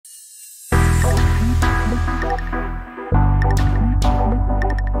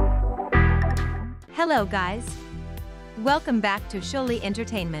Hello guys! Welcome back to Seoly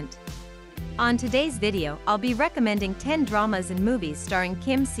Entertainment. On today's video, I'll be recommending 10 dramas and movies starring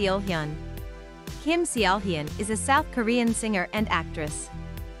Kim Seolhyun. Kim Seolhyun is a South Korean singer and actress.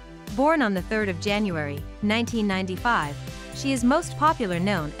 Born on the 3rd of January, 1995, she is most popular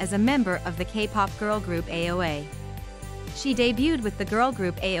known as a member of the K-pop girl group AOA. She debuted with the girl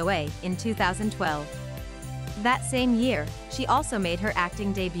group AOA in 2012. That same year, she also made her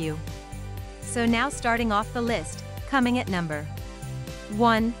acting debut. So now starting off the list, coming at number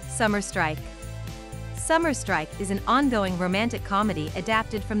 1, Summer Strike. Summer Strike is an ongoing romantic comedy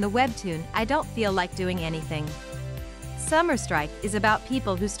adapted from the webtoon I Don't Feel Like Doing Anything. Summer Strike is about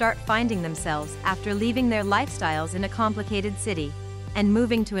people who start finding themselves after leaving their lifestyles in a complicated city and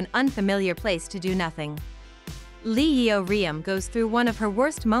moving to an unfamiliar place to do nothing. Lee Yeon goes through one of her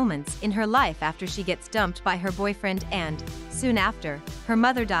worst moments in her life after she gets dumped by her boyfriend and, soon after, her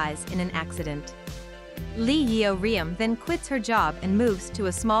mother dies in an accident. Lee Yeon then quits her job and moves to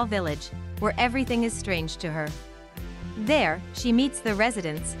a small village, where everything is strange to her. There, she meets the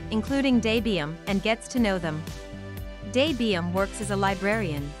residents, including Dae-byum, and gets to know them. Dae-byum works as a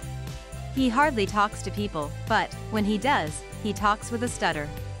librarian. He hardly talks to people, but, when he does, he talks with a stutter.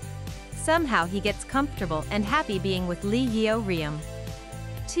 Somehow he gets comfortable and happy being with Lee Yeon.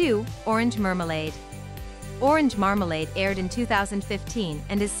 2. Orange Marmalade. Orange Marmalade aired in 2015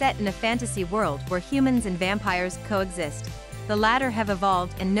 and is set in a fantasy world where humans and vampires coexist. The latter have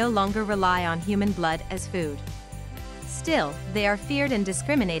evolved and no longer rely on human blood as food. Still, they are feared and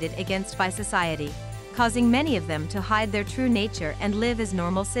discriminated against by society, causing many of them to hide their true nature and live as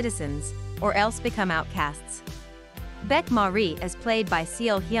normal citizens, or else become outcasts. Baek Ma-ri, as played by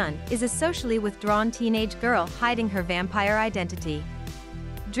Seolhyun, is a socially withdrawn teenage girl hiding her vampire identity.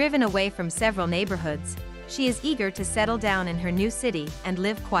 Driven away from several neighborhoods, she is eager to settle down in her new city and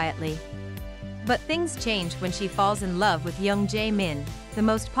live quietly. But things change when she falls in love with young Jae-min, the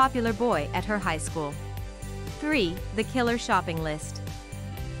most popular boy at her high school. 3. The Killer Shopping List.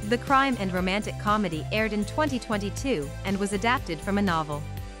 The crime and romantic comedy aired in 2022 and was adapted from a novel.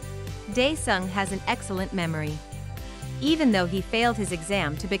 Dae-sung has an excellent memory. Even though he failed his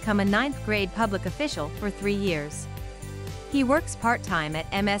exam to become a 9th grade public official for 3 years. He works part-time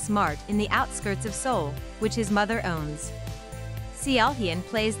at MS Mart in the outskirts of Seoul, which his mother owns. Seolhyun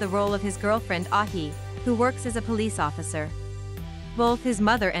plays the role of his girlfriend Ah-hee, who works as a police officer. Both his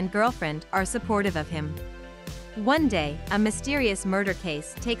mother and girlfriend are supportive of him. One day, a mysterious murder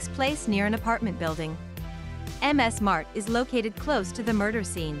case takes place near an apartment building. MS Mart is located close to the murder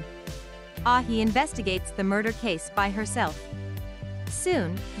scene. Ah-hee investigates the murder case by herself.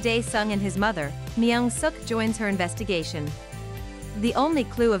 Soon, Dae-sung and his mother, Myung-suk, joins her investigation. The only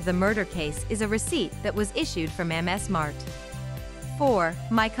clue of the murder case is a receipt that was issued from MS Mart. 4.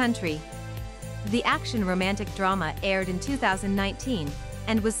 My Country. The action romantic drama aired in 2019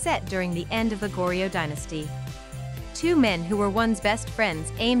 and was set during the end of the Goryeo dynasty. Two men who were once best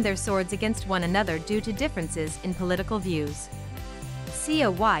friends aim their swords against one another due to differences in political views.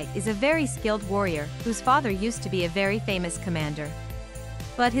 Seo is a very skilled warrior whose father used to be a very famous commander.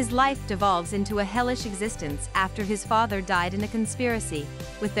 But his life devolves into a hellish existence after his father died in a conspiracy,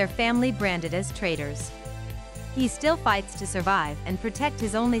 with their family branded as traitors. He still fights to survive and protect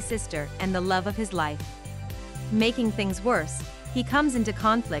his only sister and the love of his life. Making things worse, he comes into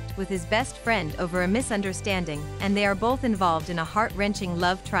conflict with his best friend over a misunderstanding, and they are both involved in a heart-wrenching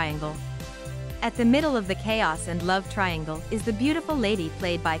love triangle. At the middle of the chaos and love triangle is the beautiful lady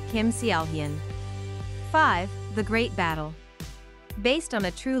played by Kim Seolhyun. 5. The Great Battle. Based on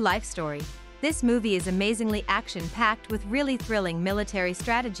a true life story, this movie is amazingly action-packed with really thrilling military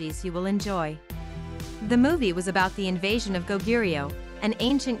strategies you will enjoy. The movie was about the invasion of Goguryeo, an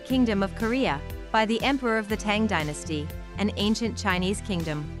ancient kingdom of Korea, by the emperor of the Tang dynasty, an ancient Chinese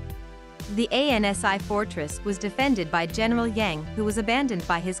kingdom. The Ansi fortress was defended by General Yang, who was abandoned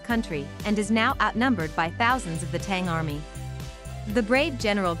by his country and is now outnumbered by thousands of the Tang army. The brave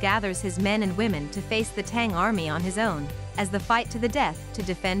general gathers his men and women to face the Tang army on his own, as the fight to the death to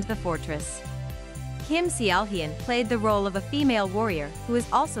defend the fortress. Kim Seolhyun played the role of a female warrior who is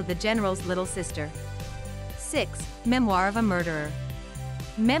also the general's little sister. 6. Memoir of a Murderer.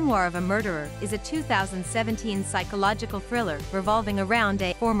 Memoir of a Murderer is a 2017 psychological thriller revolving around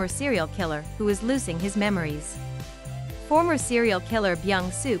a former serial killer who is losing his memories. Former serial killer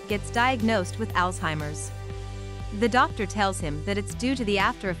Byung-suk gets diagnosed with Alzheimer's. The doctor tells him that it's due to the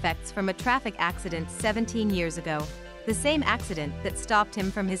after-effects from a traffic accident 17 years ago, the same accident that stopped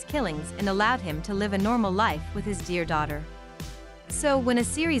him from his killings and allowed him to live a normal life with his dear daughter. So when a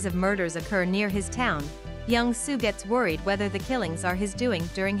series of murders occur near his town, Byung-soo gets worried whether the killings are his doing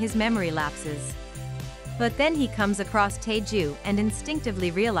during his memory lapses. But then he comes across Tae-ju and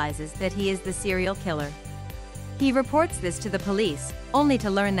instinctively realizes that he is the serial killer. He reports this to the police, only to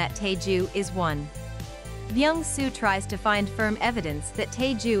learn that Tae-ju is one. Byung-soo tries to find firm evidence that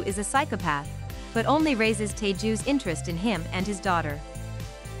Tae-ju is a psychopath, but only raises Tae-ju's interest in him and his daughter.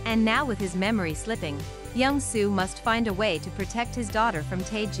 And now with his memory slipping, Byung-soo must find a way to protect his daughter from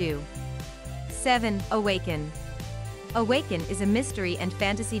Tae-ju. 7. Awaken. Awaken is a mystery and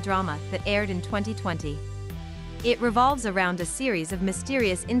fantasy drama that aired in 2020. It revolves around a series of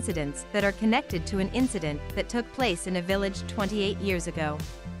mysterious incidents that are connected to an incident that took place in a village 28 years ago.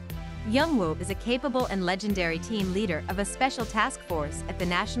 Young-woo is a capable and legendary team leader of a special task force at the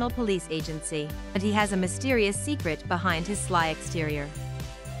National Police Agency, but he has a mysterious secret behind his sly exterior.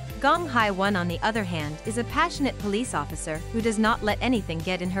 Gong Hae-won, on the other hand, is a passionate police officer who does not let anything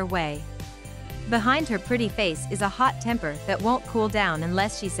get in her way. Behind her pretty face is a hot temper that won't cool down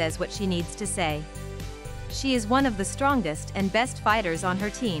unless she says what she needs to say. She is one of the strongest and best fighters on her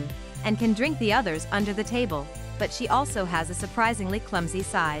team, and can drink the others under the table, but she also has a surprisingly clumsy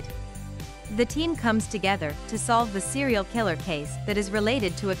side. The team comes together to solve the serial killer case that is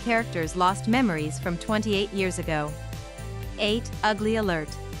related to a character's lost memories from 28 years ago. 8. Ugly Alert.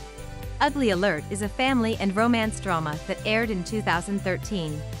 Ugly Alert is a family and romance drama that aired in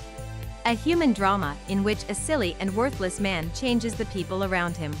 2013. A human drama in which a silly and worthless man changes the people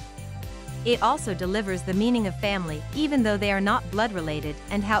around him. It also delivers the meaning of family, even though they are not blood-related,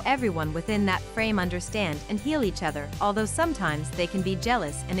 and how everyone within that frame understand and heal each other, although sometimes they can be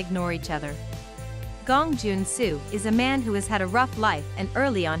jealous and ignore each other. Gong Jun-soo is a man who has had a rough life and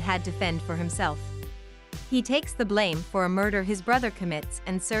early on had to fend for himself. He takes the blame for a murder his brother commits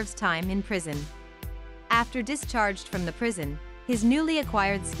and serves time in prison. After discharged from the prison, his newly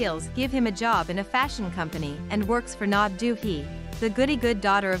acquired skills give him a job in a fashion company and works for Na Do-hee, the goody-good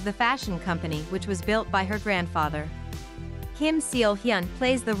daughter of the fashion company which was built by her grandfather. Kim Seolhyun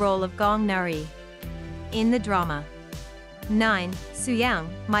plays the role of Gong Nari. In the drama. 9. Seoyeong,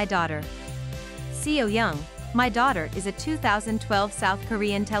 My Daughter. Seoyeong, My Daughter is a 2012 South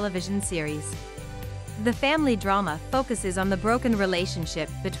Korean television series. The family drama focuses on the broken relationship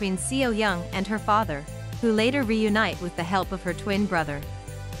between Seoyeong and her father, who later reunite with the help of her twin brother.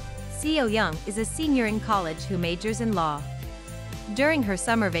 Seoyeong is a senior in college who majors in law. During her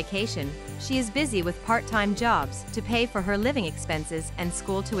summer vacation, she is busy with part-time jobs to pay for her living expenses and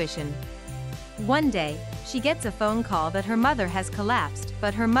school tuition. One day, she gets a phone call that her mother has collapsed,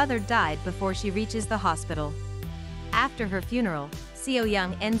 but her mother died before she reaches the hospital. After her funeral,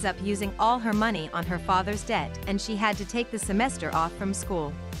 Seoyeong ends up using all her money on her father's debt, and she had to take the semester off from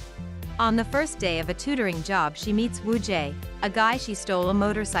school. On the first day of a tutoring job, she meets Woo Jae, a guy she stole a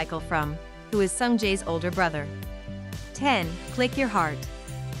motorcycle from, who is Sung Jae's older brother. 10. Click Your Heart.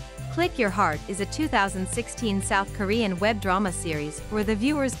 Click Your Heart is a 2016 South Korean web drama series where the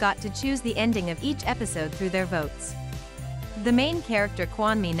viewers got to choose the ending of each episode through their votes. The main character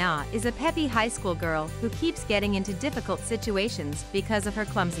Kwon Mi-na is a peppy high school girl who keeps getting into difficult situations because of her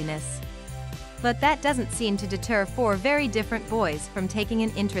clumsiness. But that doesn't seem to deter four very different boys from taking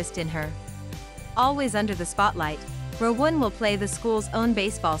an interest in her. Always under the spotlight, Ro-won will play the school's own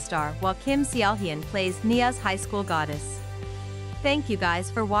baseball star while Kim Seolhyun plays Nia's high school goddess. Thank you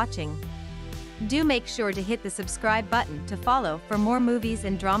guys for watching. Do make sure to hit the subscribe button to follow for more movies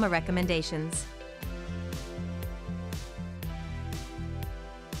and drama recommendations.